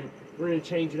change. We're gonna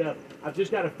change it up. I've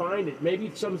just gotta find it. Maybe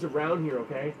some's around here.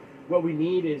 Okay, what we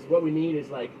need is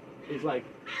like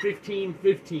 15,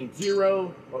 15,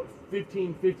 0, or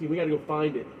 15, 15. We gotta go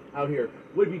find it out here.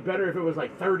 Would it be better if it was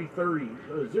like 30, 30,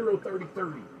 0, 30,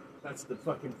 30? That's the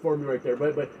fucking formula right there.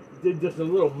 But did just a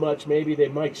little much. Maybe they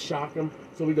might shock them.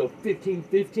 So we go 15,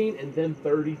 15, and then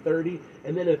 30, 30,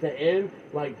 and then at the end,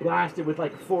 like blast it with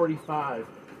like 45.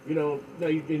 You know, now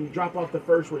you drop off the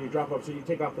first one. You drop off. So you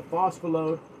take off the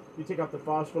phospholode. And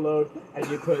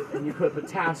you put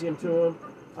potassium to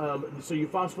them. So you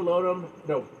phospholode them.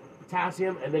 No.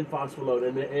 Potassium and then phospholode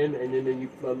and then you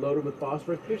load them with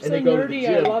phosphorus. You're and so they go to the nerdy,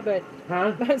 I gym. love it.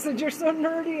 Huh? I said, you're so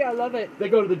nerdy, I love it. They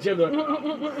go to the gym, they're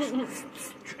like,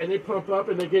 and they pump up,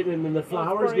 and then the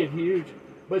flowers get huge.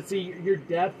 But see, your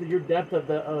depth of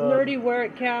the Nerdy where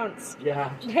it counts.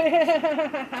 Yeah.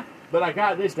 But I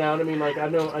got this down. I mean, like I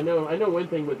know one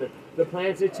thing with the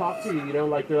plants. They talk to you, you know,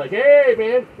 like they're like, hey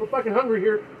man, we're fucking hungry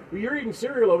here. Well, you're eating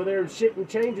cereal over there and shit and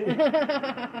changing.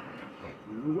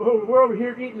 We're over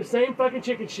here eating the same fucking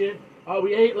chicken shit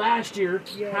we ate last year.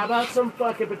 Yeah. How about some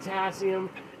fucking potassium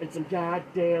and some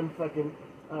goddamn fucking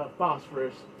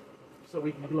phosphorus so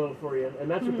we can glow for you? And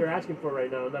that's what they're asking for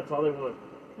right now, and that's all they want.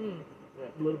 Yeah,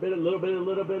 a little bit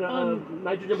of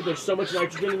nitrogen, but there's so much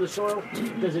nitrogen in the soil,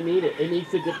 it doesn't need it. It needs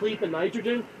to deplete the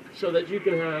nitrogen so that you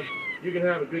can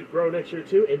have a good grow next year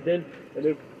too. And then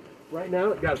right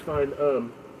now, you got to find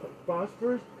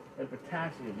phosphorus and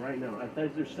potassium right now.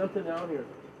 There's something out here.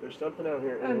 There's something out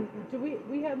here. Do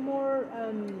we have more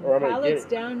Or I'm gonna pallets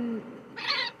get it. down?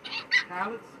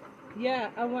 Pallets?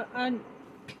 Yeah, I want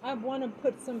to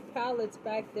put some pallets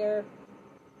back there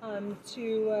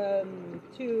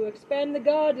to expand the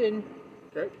garden.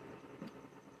 Okay.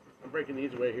 I'm breaking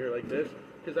these away here like this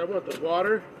because I want the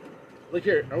water. Look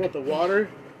here. I want the water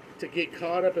to get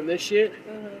caught up in this shit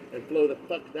and flow the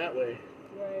fuck that way.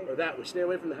 Right. Or that way. Stay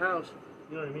away from the house.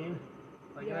 You know what I mean?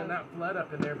 Like Yeah. not flood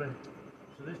up in there, but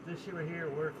so this shit right here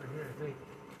will work right here. I think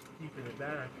keeping it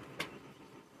back.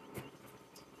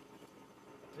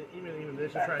 Even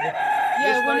this will try to. Yeah,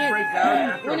 this might break down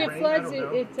after when a it rain, floods, I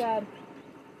don't it know.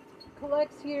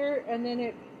 collects here, and then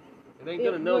it ain't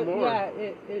gonna know would, more. Yeah,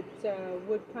 it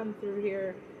would come through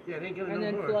here Yeah, it ain't gonna and know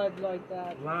then more. flood like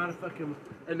that. A lot of fucking.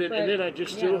 And But, then I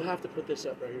just still yeah. have to put this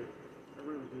up right here. I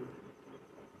really do.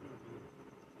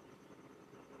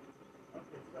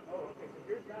 Okay, so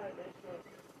here's that.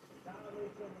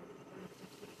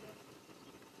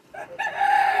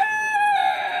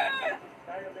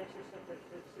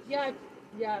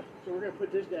 Yeah. So we're gonna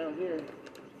put this down here,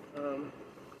 and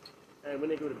when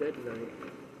they go to bed tonight.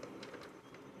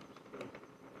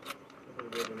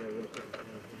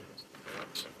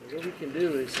 And what we can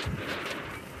do is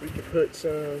we can put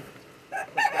some. It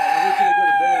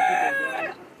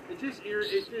just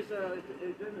it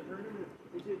doesn't hurt him.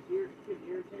 It just can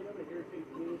irritate him and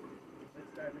irritate me.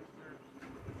 That's that mixture.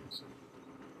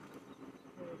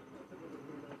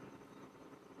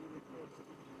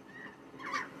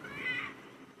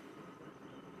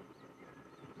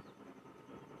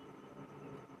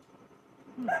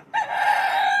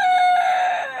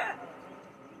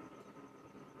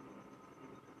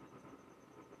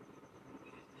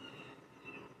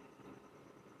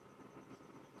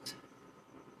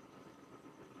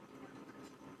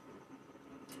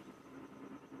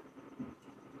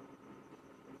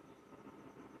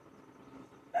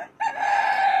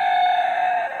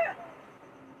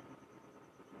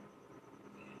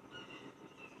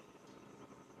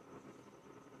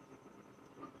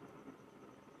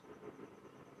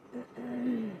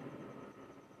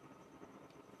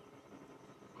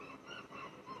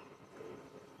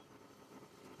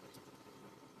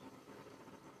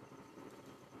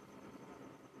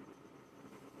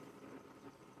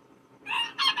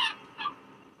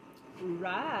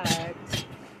 Right. So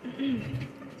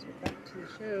back to the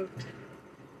show.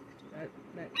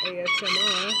 That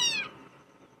ASMR.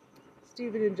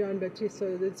 Stephen and John Baptista.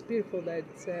 It's beautiful that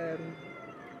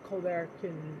Colbert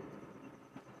can.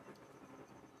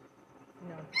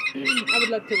 I would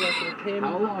love to work with him.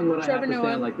 How long would I Trevor have to Noah.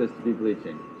 stand like this to be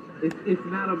bleaching? It's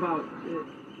not about.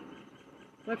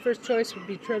 My first choice would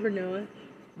be Trevor Noah.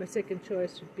 My second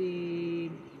choice would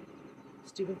be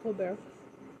Stephen Colbert.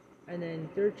 And then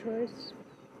third choice,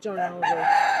 John Oliver.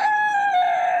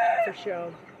 For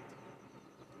sure.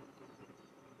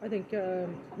 I think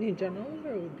John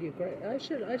Oliver would be a great. I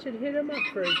should hit him up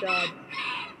for a job.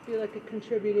 Be like a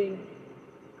contributing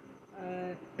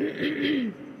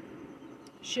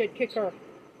shit kicker.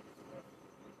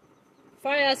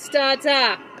 Fire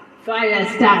starter. Fire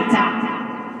starter.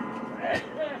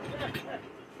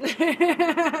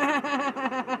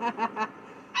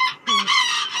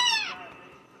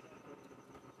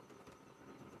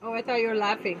 Oh, I thought you were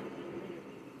laughing.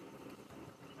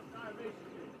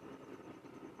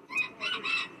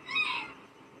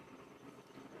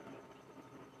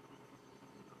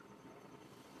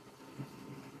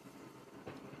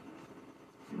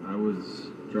 I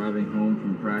was driving home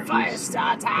from practice. Fire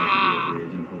starter!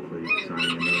 And hopefully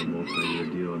signing another multi-year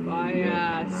deal. And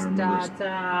Fire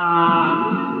starter!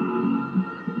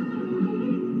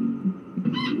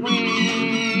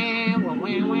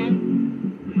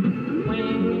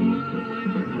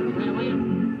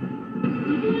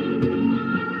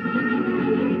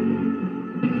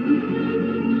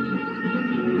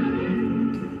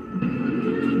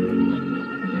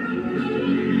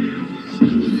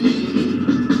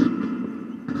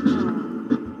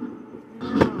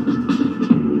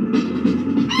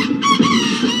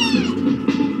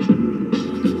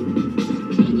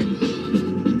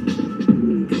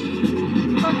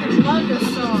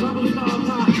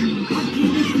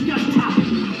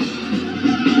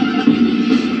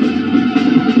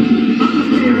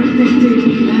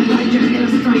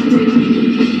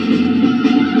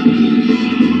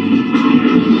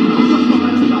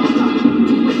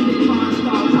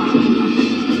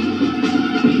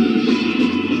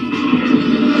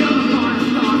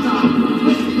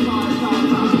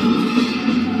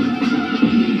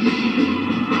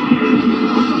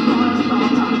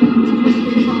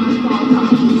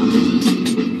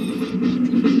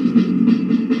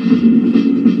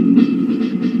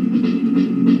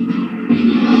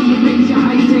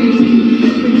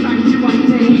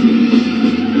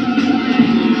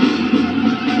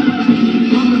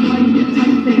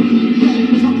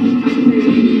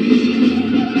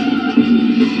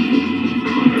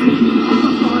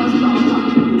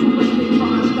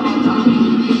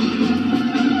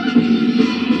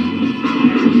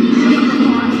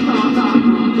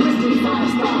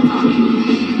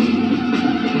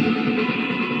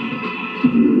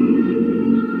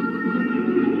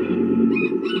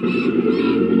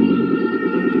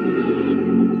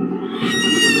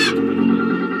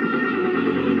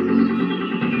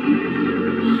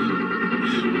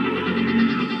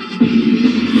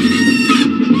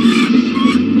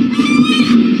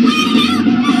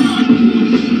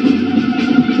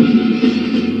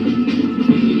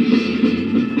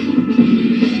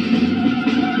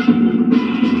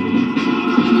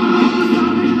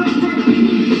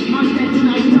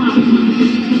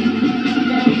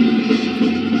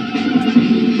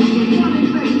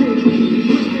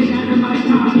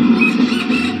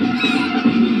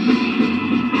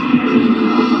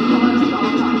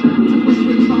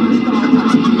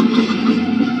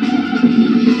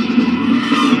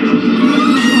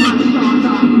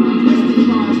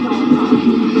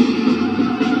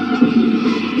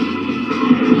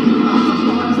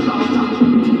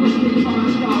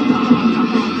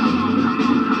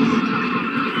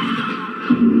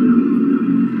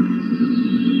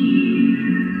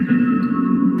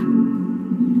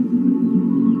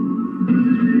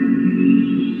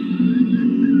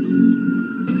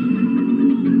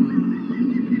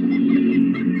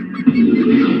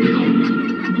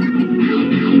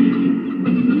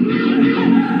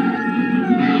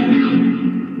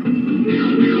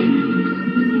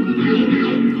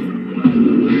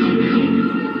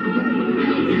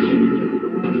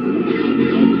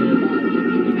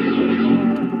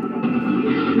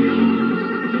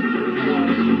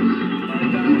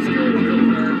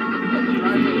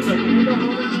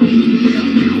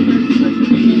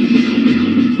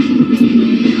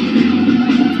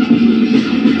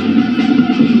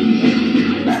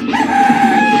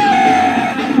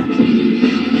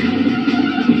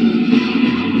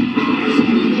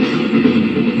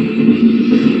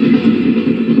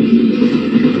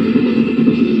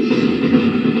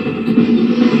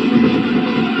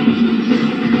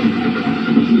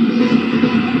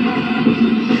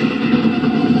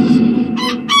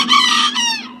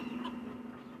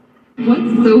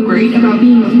 What's so great about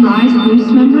being a Fry's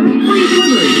Boost member? Free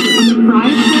delivery on the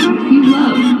Fry's products you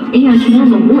love. And more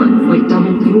rewards like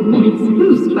double fuel points.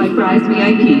 Boost by Fry's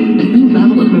VIP. A new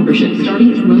level of membership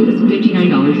starting as low as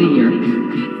 $59 a year.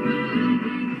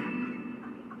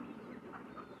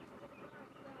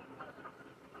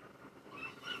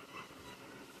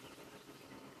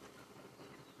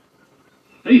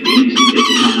 Hey Phoenix,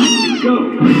 it's time to go.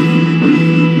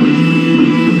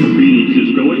 Phoenix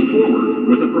is going forward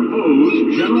with a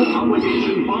proposed general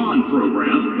obligation bond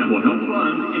program that will help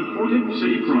fund important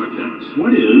city projects.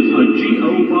 What is a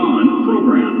GO bond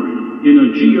program? In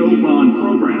a GO bond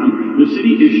program, the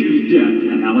city issues debt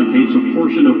and allocates a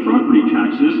portion of property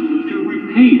taxes to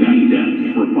repay that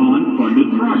debt for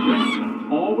bond-funded projects,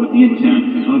 all with the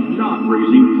intent of not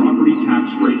raising property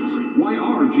tax rates. Why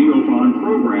are GO bond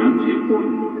programs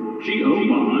important? GO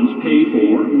bonds pay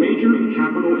for major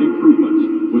capital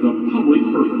improvements with a public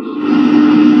purpose,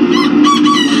 like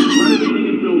renovating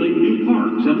and building new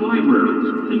parks and libraries,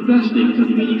 investing in the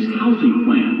Phoenix Housing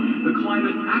Plan, the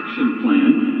Climate Action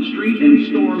Plan, street and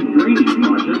storm drainage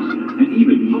projects, and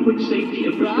even public safety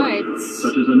infrastructure,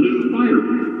 such as a new fire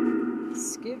pit.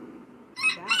 Skip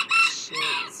that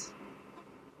shit.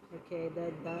 Okay,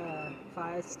 the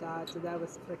 5 stars, so that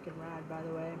was freaking rad, by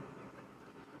the way.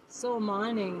 Soul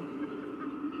mining.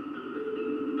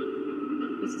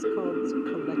 This is called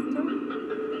Collector.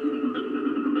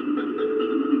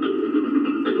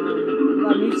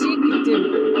 La musique de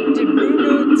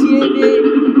Bruno Thierry.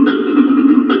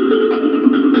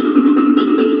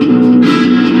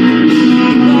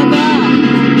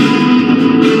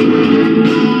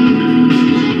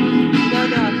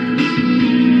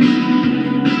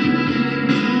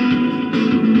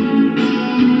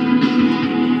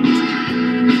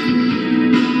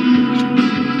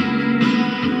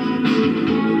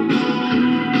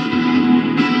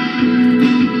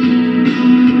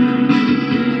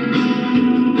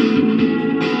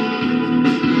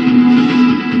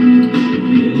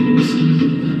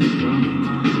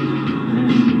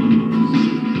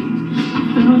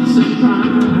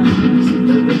 Surprised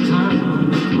at the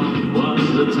time, what was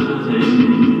the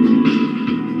time?